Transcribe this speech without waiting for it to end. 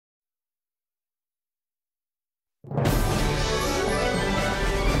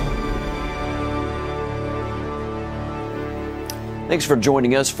Thanks for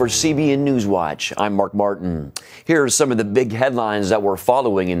joining us for CBN NewsWatch. I'm Mark Martin. Here are some of the big headlines that we're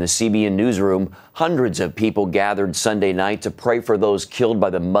following in the CBN newsroom. Hundreds of people gathered Sunday night to pray for those killed by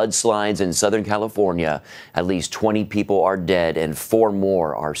the mudslides in Southern California. At least 20 people are dead and 4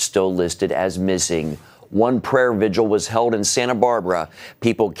 more are still listed as missing. One prayer vigil was held in Santa Barbara.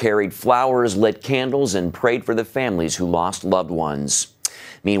 People carried flowers, lit candles, and prayed for the families who lost loved ones.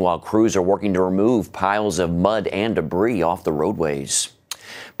 Meanwhile, crews are working to remove piles of mud and debris off the roadways.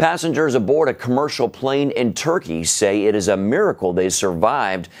 Passengers aboard a commercial plane in Turkey say it is a miracle they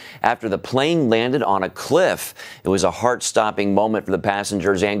survived after the plane landed on a cliff. It was a heart-stopping moment for the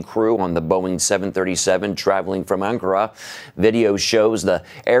passengers and crew on the Boeing 737 traveling from Ankara. Video shows the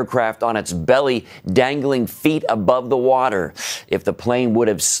aircraft on its belly dangling feet above the water. If the plane would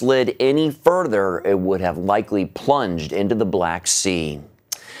have slid any further, it would have likely plunged into the Black Sea.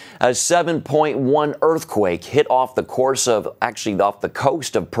 A 7.1 earthquake hit off the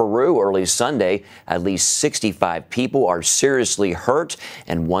coast of Peru early Sunday. At least 65 people are seriously hurt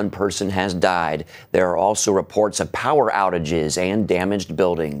and 1 person has died. There are also reports of power outages and damaged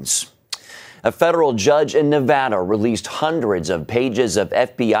buildings. A federal judge in Nevada released hundreds of pages of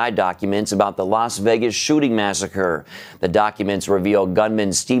FBI documents about the Las Vegas shooting massacre. The documents reveal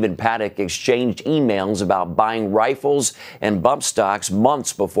gunman Stephen Paddock exchanged emails about buying rifles and bump stocks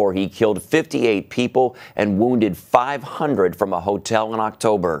months before he killed 58 people and wounded 500 from a hotel in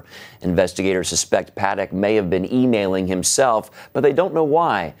October. Investigators suspect Paddock may have been emailing himself, but they don't know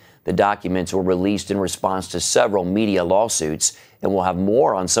why. The documents were released in response to several media lawsuits, and we'll have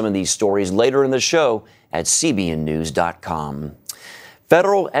more on some of these stories later in the show at cbnnews.com.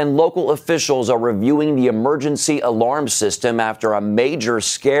 Federal and local officials are reviewing the emergency alarm system after a major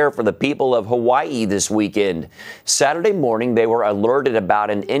scare for the people of Hawaii this weekend. Saturday morning, they were alerted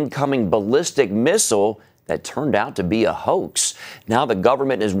about an incoming ballistic missile that turned out to be a hoax. Now the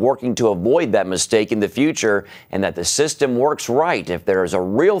government is working to avoid that mistake in the future and that the system works right if there is a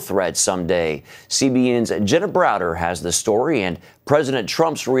real threat someday. CBN's Jenna Browder has the story and President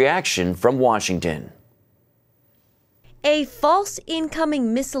Trump's reaction from Washington. A false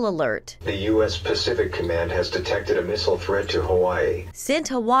incoming missile alert. The U.S. Pacific Command has detected a missile threat to Hawaii. Sent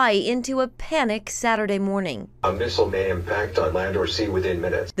Hawaii into a panic Saturday morning. A missile may impact on land or sea within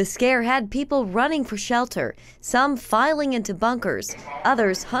minutes. The scare had people running for shelter, some filing into bunkers,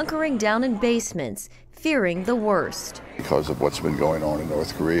 others hunkering down in basements, fearing the worst. Because of what's been going on in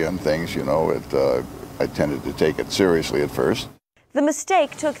North Korea and things, I tended to take it seriously at first. The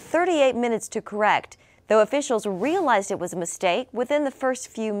mistake took 38 minutes to correct, though officials realized it was a mistake within the first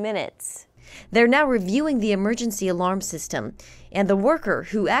few minutes. They're now reviewing the emergency alarm system, and the worker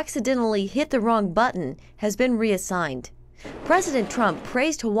who accidentally hit the wrong button has been reassigned. President Trump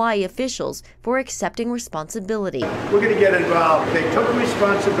praised Hawaii officials for accepting responsibility. We're going to get involved. They took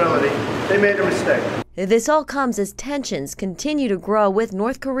responsibility. They made a mistake. This all comes as tensions continue to grow with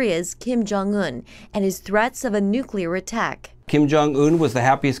North Korea's Kim Jong-un and his threats of a nuclear attack. Kim Jong-un was the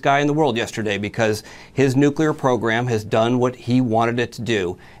happiest guy in the world yesterday because his nuclear program has done what he wanted it to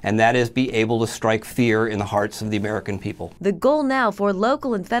do, and that is be able to strike fear in the hearts of the American people. The goal now for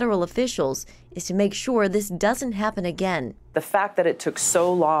local and federal officials is to make sure this doesn't happen again. The fact that it took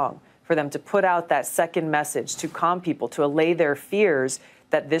so long for them to put out that second message to calm people, to allay their fears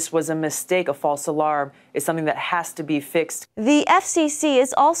that this was a mistake, a false alarm, is something that has to be fixed. The FCC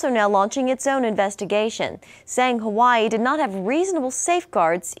is also now launching its own investigation, saying Hawaii did not have reasonable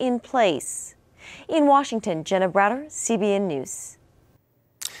safeguards in place. In Washington, Jenna Browder, CBN News.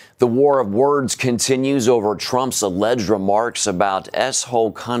 The war of words continues over Trump's alleged remarks about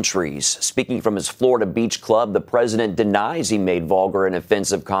S-hole countries. Speaking from his Florida Beach Club, the president denies he made vulgar and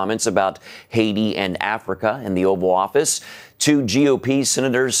offensive comments about Haiti and Africa in the Oval Office. 2 GOP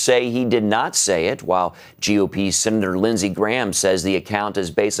senators say he did not say it, while GOP Senator Lindsey Graham says the account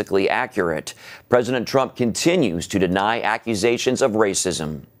is basically accurate. President Trump continues to deny accusations of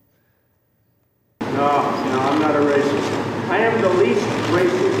racism. No, I'm not a racist. I am the least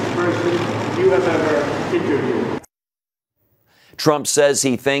racist person you have ever interviewed. Trump says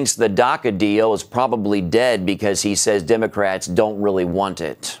he thinks the DACA deal is probably dead because he says Democrats don't really want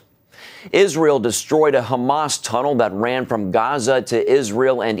it. Israel destroyed a Hamas tunnel that ran from Gaza to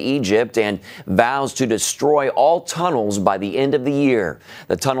Israel and Egypt and vows to destroy all tunnels by the end of the year.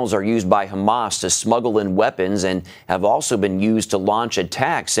 The tunnels are used by Hamas to smuggle in weapons and have also been used to launch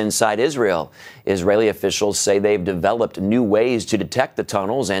attacks inside Israel. Israeli officials say they've developed new ways to detect the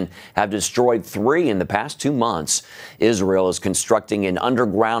tunnels and have destroyed 3 in the past 2 months. Israel is constructing an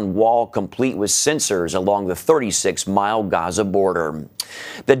underground wall complete with sensors along the 36-mile Gaza border.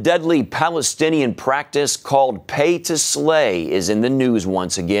 The deadly Palestinian practice called pay to slay is in the news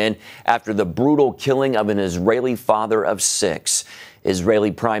once again after the brutal killing of an Israeli father of 6. Israeli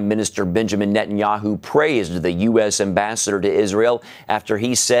Prime Minister Benjamin Netanyahu praised the U.S. ambassador to Israel after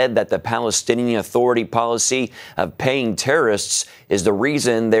he said that the Palestinian Authority policy of paying terrorists is the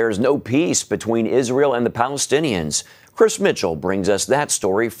reason there's no peace between Israel and the Palestinians. Chris Mitchell brings us that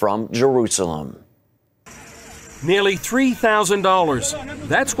story from Jerusalem. Nearly $3,000.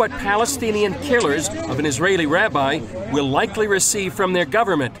 That's what Palestinian killers of an Israeli rabbi will likely receive from their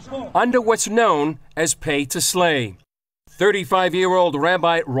government under what's known as pay to slay. 35-year-old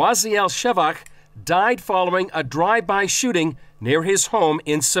Rabbi Raziel Shevach died following a drive-by shooting near his home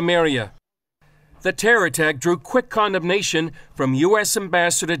in Samaria. The terror attack drew quick condemnation from U.S.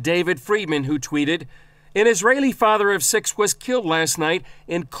 Ambassador David Friedman, who tweeted, "An Israeli father of 6 was killed last night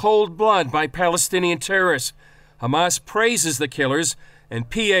in cold blood by Palestinian terrorists. Hamas praises the killers, and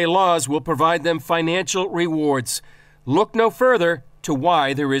PA laws will provide them financial rewards. Look no further to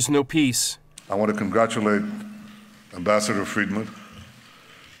why there is no peace." I want to congratulate Ambassador Friedman,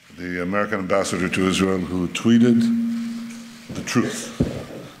 the American ambassador to Israel, who tweeted the truth,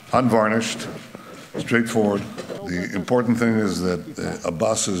 unvarnished, straightforward. The important thing is that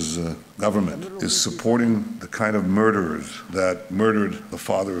Abbas's government is supporting the kind of murderers that murdered the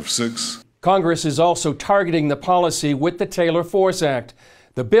father of 6. Congress is also targeting the policy with the Taylor Force Act.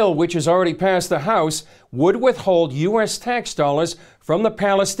 The bill, which has already passed the House, would withhold U.S. tax dollars from the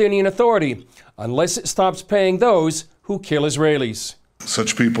Palestinian Authority unless it stops paying those who kill Israelis.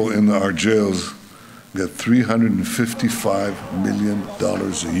 Such people in our jails get $355 million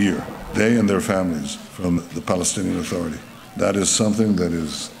a year, they and their families, from the Palestinian Authority. That is something that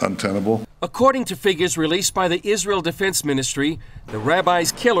is untenable. According to figures released by the Israel Defense Ministry, the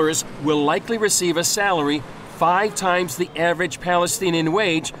rabbi's killers will likely receive a salary 5 times the average Palestinian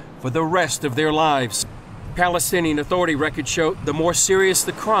wage for the rest of their lives. Palestinian Authority records show the more serious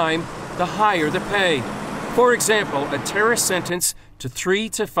the crime, the higher the pay. For example, a terrorist sentence to 3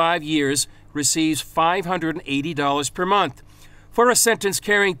 to 5 years receives $580 per month. For a sentence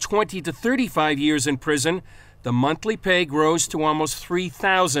carrying 20 to 35 years in prison, the monthly pay grows to almost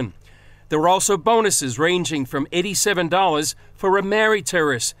 $3,000. There are also bonuses ranging from $87 for a married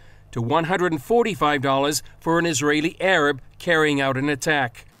terrorist to $145 for an Israeli Arab carrying out an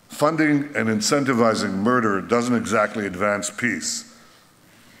attack. Funding and incentivizing murder doesn't exactly advance peace.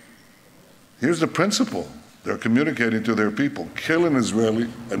 Here's the principle. They're communicating to their people: kill an Israeli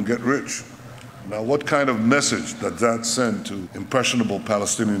and get rich. Now, what kind of message does that send to impressionable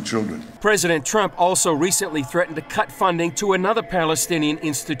Palestinian children? President Trump also recently threatened to cut funding to another Palestinian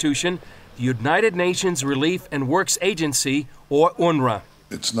institution, the United Nations Relief and Works Agency, or UNRWA.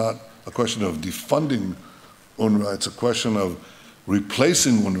 It's not a question of defunding UNRWA, it's a question of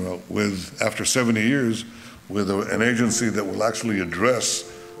replacing UNRWA with, after 70 years, with an agency that will actually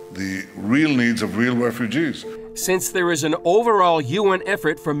address the real needs of real refugees. Since there is an overall UN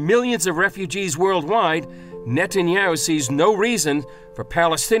effort for millions of refugees worldwide, Netanyahu sees no reason for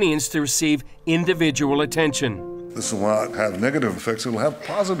Palestinians to receive individual attention. This will not have negative effects, it will have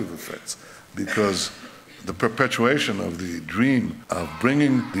positive effects, because the perpetuation of the dream of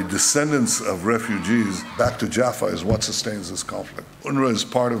bringing the descendants of refugees back to Jaffa is what sustains this conflict. UNRWA is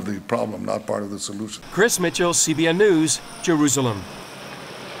part of the problem, not part of the solution. Chris Mitchell, CBN News, Jerusalem.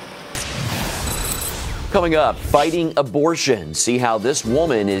 Coming up, fighting abortion. See how this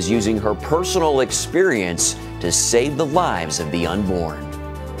woman is using her personal experience to save the lives of the unborn.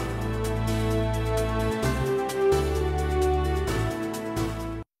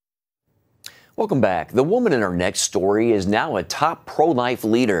 Welcome back. The woman in our next story is now a top pro-life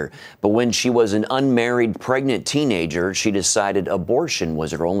leader. But when she was an unmarried pregnant teenager, she decided abortion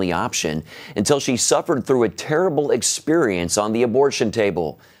was her only option until she suffered through a terrible experience on the abortion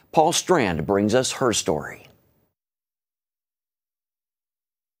table. Paul Strand brings us her story.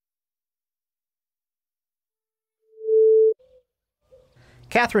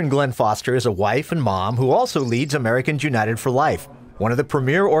 Catherine Glenn Foster is a wife and mom who also leads Americans United for Life, one of the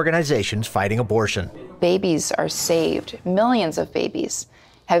premier organizations fighting abortion. Babies are saved. Millions of babies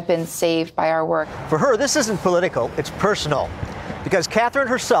have been saved by our work. For her, this isn't political, it's personal, because Catherine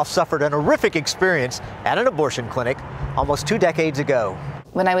herself suffered an horrific experience at an abortion clinic almost 2 decades ago.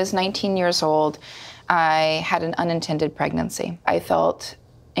 When I was 19 years old, I had an unintended pregnancy. I felt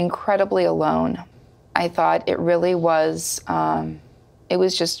incredibly alone. I thought it really was, it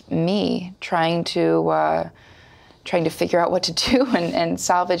was just me trying to figure out what to do and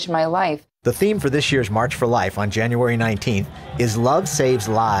salvage my life. The theme for this year's March for Life on January 19th is Love Saves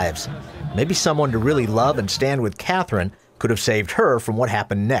Lives. Maybe someone to really love and stand with Catherine could have saved her from what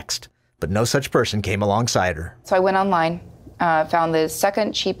happened next. But no such person came alongside her. So I went online, found the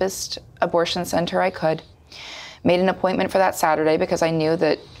second cheapest abortion center I could, made an appointment for that Saturday because I knew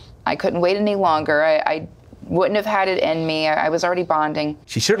that I couldn't wait any longer. I wouldn't have had it in me. I was already bonding.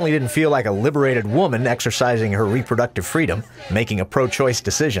 She certainly didn't feel like a liberated woman exercising her reproductive freedom, making a pro-choice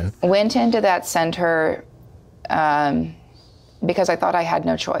decision. Went into that center because I thought I had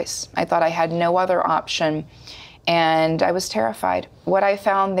no choice. I thought I had no other option, and I was terrified. What I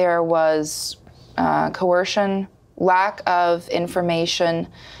found there was coercion, lack of information,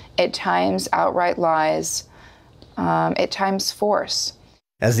 at times outright lies, at times force.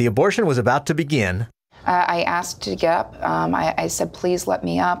 As the abortion was about to begin, I asked to get up. I said, please let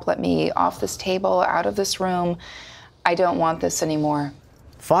me up, let me off this table, out of this room. I don't want this anymore.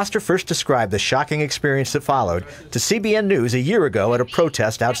 Foster first described the shocking experience that followed to CBN News a year ago at a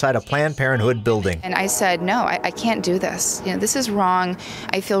protest outside a Planned Parenthood building. And I said, no, I can't do this. You know, this is wrong.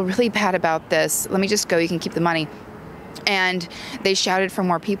 I feel really bad about this. Let me just go. You can keep the money. And they shouted for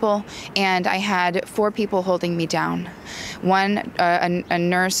more people, and I had 4 people holding me down. One, a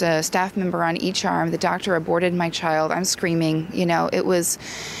nurse, a staff member on each arm. The doctor aborted my child. I'm screaming. You know,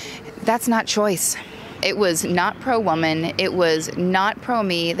 that's not choice. It was not pro-woman. It was not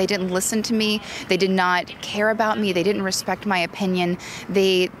pro-me. They didn't listen to me. They did not care about me. They didn't respect my opinion.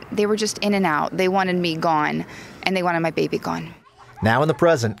 They were just in and out. They wanted me gone, and they wanted my baby gone. Now in the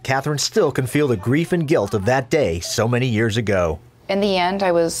present, Catherine still can feel the grief and guilt of that day so many years ago. In the end,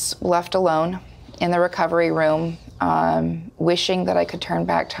 I was left alone in the recovery room, wishing that I could turn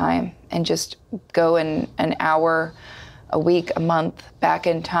back time and just go in an hour, a week, a month back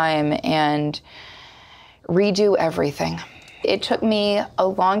in time and redo everything. It took me a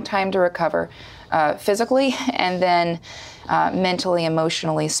long time to recover, physically and then mentally,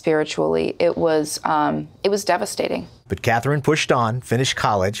 emotionally, spiritually. It was devastating. But Catherine pushed on, finished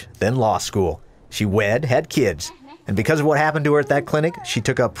college, then law school. She wed, had kids, and because of what happened to her at that clinic, she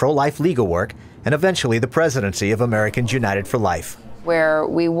took up pro-life legal work and eventually the presidency of Americans United for Life. Where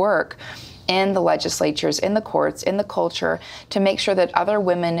we work in the legislatures, in the courts, in the culture, to make sure that other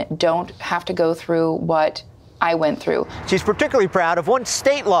women don't have to go through what I went through. She's particularly proud of one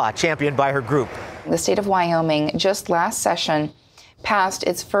state law championed by her group. The state of Wyoming just last session passed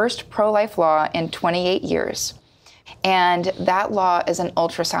its first pro-life law in 28 years. And that law is an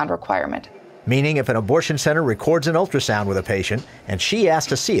ultrasound requirement. Meaning if an abortion center records an ultrasound with a patient and she asks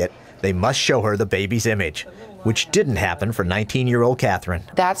to see it, they must show her the baby's image, which didn't happen for 19-year-old Catherine.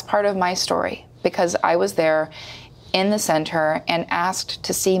 That's part of my story because I was there in the center and asked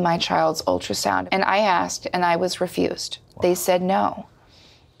to see my child's ultrasound. And I asked and I was refused. Wow. They said no.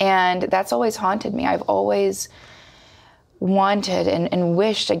 And that's always haunted me. I've always wanted and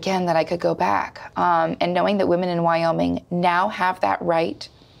wished again that I could go back. And knowing that women in Wyoming now have that right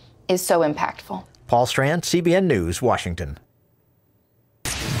is so impactful. Paul Strand, CBN News, Washington.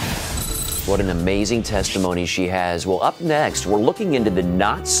 What an amazing testimony she has. Well, up next, we're looking into the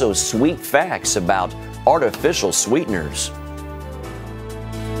not-so-sweet facts about artificial sweeteners.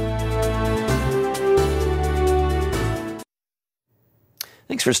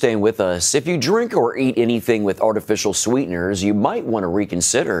 Thanks for staying with us. If you drink or eat anything with artificial sweeteners, you might want to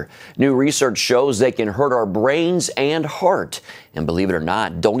reconsider. New research shows they can hurt our brains and heart. And believe it or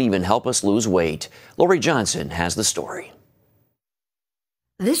not, don't even help us lose weight. Lori Johnson has the story.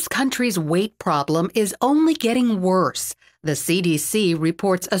 This country's weight problem is only getting worse. The CDC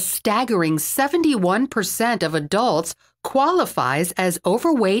reports a staggering 71% of adults qualifies as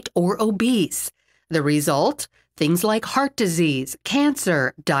overweight or obese. The result? Things like heart disease,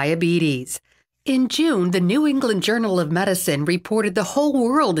 cancer, diabetes. In June, the New England Journal of Medicine reported the whole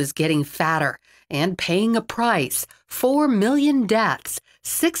world is getting fatter and paying a price. 4 million deaths,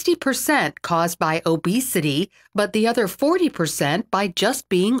 60% caused by obesity, but the other 40% by just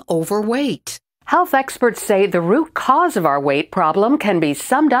being overweight. Health experts say the root cause of our weight problem can be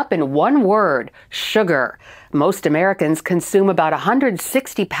summed up in one word: sugar. Most Americans consume about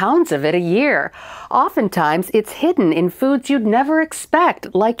 160 pounds of it a year. Oftentimes, it's hidden in foods you'd never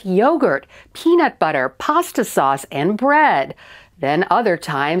expect, like yogurt, peanut butter, pasta sauce, and bread. Then other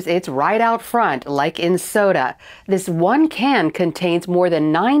times, it's right out front, like in soda. This one can contains more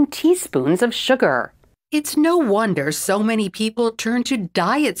than 9 teaspoons of sugar. It's no wonder so many people turn to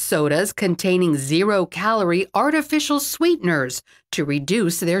diet sodas containing zero-calorie artificial sweeteners to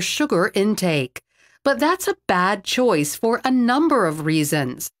reduce their sugar intake. But that's a bad choice for a number of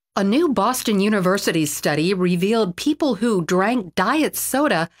reasons. A new Boston University study revealed people who drank diet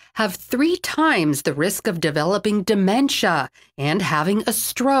soda have 3 times the risk of developing dementia and having a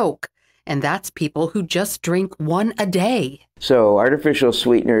stroke. and that's people who just drink one a day. So artificial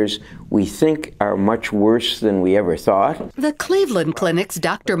sweeteners, we think, are much worse than we ever thought. The Cleveland Clinic's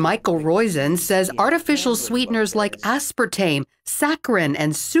Dr. Michael Roizen says artificial sweeteners like aspartame, saccharin,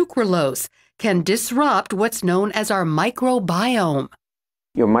 and sucralose can disrupt what's known as our microbiome.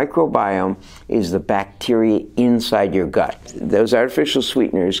 Your microbiome is the bacteria inside your gut. Those artificial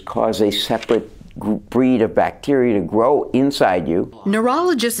sweeteners cause a separate breed of bacteria to grow inside you.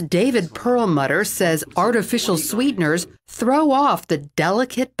 Neurologist David Perlmutter says artificial sweeteners throw off the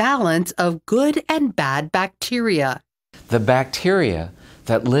delicate balance of good and bad bacteria. The bacteria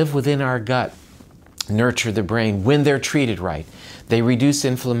that live within our gut nurture the brain when they're treated right. They reduce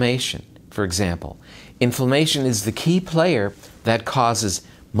inflammation, for example. Inflammation is the key player that causes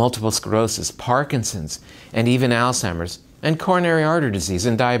multiple sclerosis, Parkinson's, and even Alzheimer's, and coronary artery disease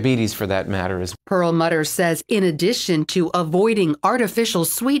and diabetes for that matter as well. Perlmutter says in addition to avoiding artificial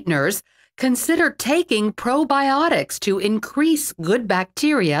sweeteners, consider taking probiotics to increase good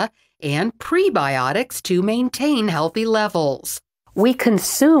bacteria and prebiotics to maintain healthy levels. We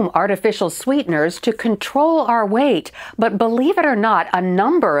consume artificial sweeteners to control our weight, but believe it or not, a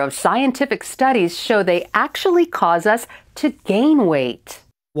number of scientific studies show they actually cause us to gain weight.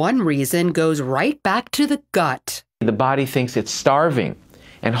 One reason goes right back to the gut. The body thinks it's starving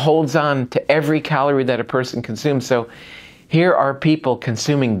and holds on to every calorie that a person consumes. So here are people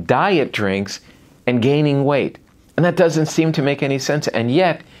consuming diet drinks and gaining weight. And that doesn't seem to make any sense. And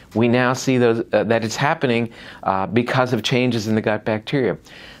yet we now see that it's happening because of changes in the gut bacteria.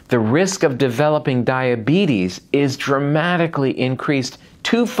 The risk of developing diabetes is dramatically increased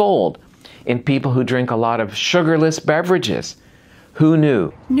twofold in people who drink a lot of sugarless beverages. Who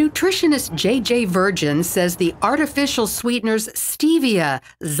knew? Nutritionist J.J. Virgin says the artificial sweeteners stevia,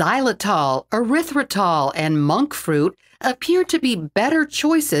 xylitol, erythritol, and monk fruit appear to be better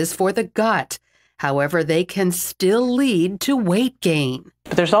choices for the gut. However, they can still lead to weight gain.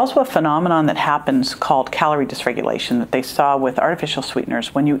 But there's also a phenomenon that happens called calorie dysregulation that they saw with artificial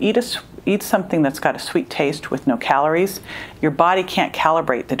sweeteners. When you eat something that's got a sweet taste with no calories, your body can't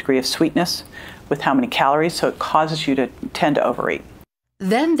calibrate the degree of sweetness with how many calories, so it causes you to tend to overeat.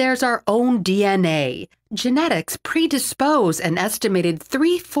 Then there's our own DNA. Genetics predispose an estimated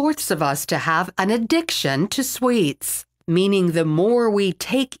 3/4 of us to have an addiction to sweets, meaning the more we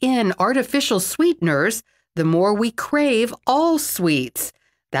take in artificial sweeteners, the more we crave all sweets.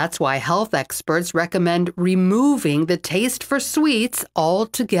 That's why health experts recommend removing the taste for sweets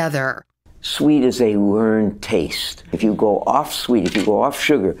altogether. Sweet is a learned taste. If you go off sweet, if you go off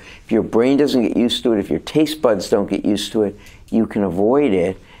sugar, if your brain doesn't get used to it, if your taste buds don't get used to it, you can avoid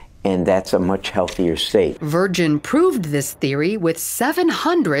it, and that's a much healthier state. Virgin proved this theory with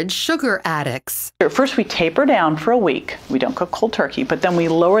 700 sugar addicts. First, we taper down for a week. We don't cook cold turkey, but then we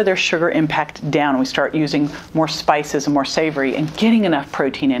lower their sugar impact down. We start using more spices and more savory and getting enough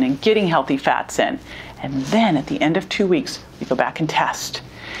protein in and getting healthy fats in. And then at the end of 2 weeks, we go back and test.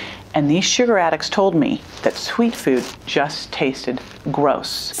 And these sugar addicts told me that sweet food just tasted gross.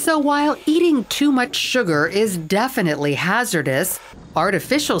 So while eating too much sugar is definitely hazardous,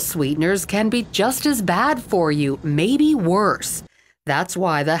 artificial sweeteners can be just as bad for you, maybe worse. That's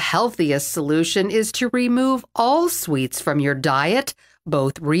why the healthiest solution is to remove all sweets from your diet,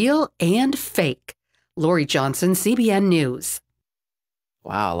 both real and fake. Lori Johnson, CBN News.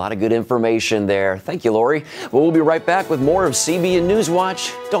 Wow, a lot of good information there. Thank you, Lori. Well, we'll be right back with more of CBN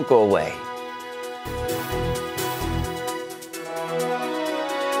NewsWatch. Don't go away.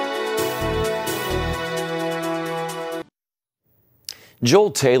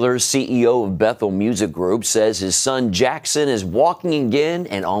 Joel Taylor, CEO of Bethel Music Group, says his son Jackson is walking again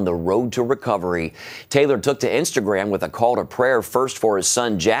and on the road to recovery. Taylor took to Instagram with a call to prayer first for his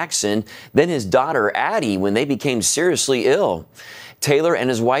son Jackson, then his daughter Addie when they became seriously ill. Taylor and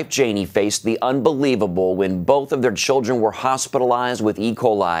his wife Janie faced the unbelievable when both of their children were hospitalized with E.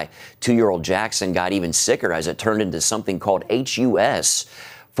 coli. 2-year-old Jackson got even sicker as it turned into something called HUS.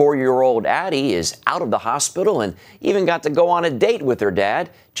 4-year-old Addie is out of the hospital and even got to go on a date with her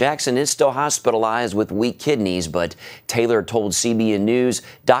dad. Jackson is still hospitalized with weak kidneys, but Taylor told CBN News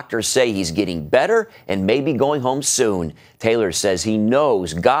doctors say he's getting better and may be going home soon. Taylor says he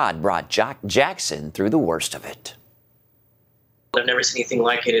knows God brought Jackson through the worst of it. I've never seen anything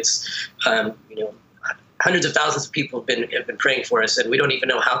like it. It's, hundreds of thousands of people have been praying for us, and we don't even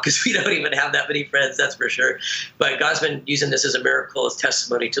know how, because we don't even have that many friends, that's for sure. But God's been using this as a miracle, as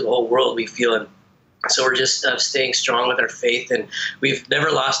testimony to the whole world, we feel. And so we're just staying strong with our faith, and we've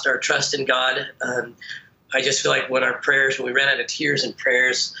never lost our trust in God. I just feel like when we ran out of tears and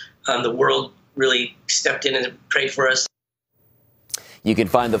prayers, the world really stepped in and prayed for us. You can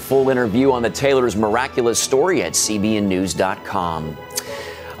find the full interview on the Taylor's miraculous story at cbnnews.com.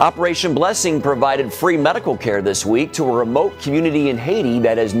 Operation Blessing provided free medical care this week to a remote community in Haiti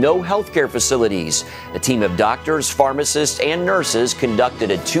that has no health care facilities. A team of doctors, pharmacists, and nurses conducted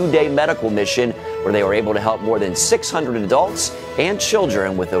a 2-day medical mission where they were able to help more than 600 adults and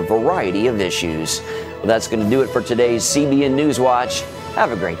children with a variety of issues. Well, that's going to do it for today's CBN News Watch.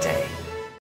 Have a great day.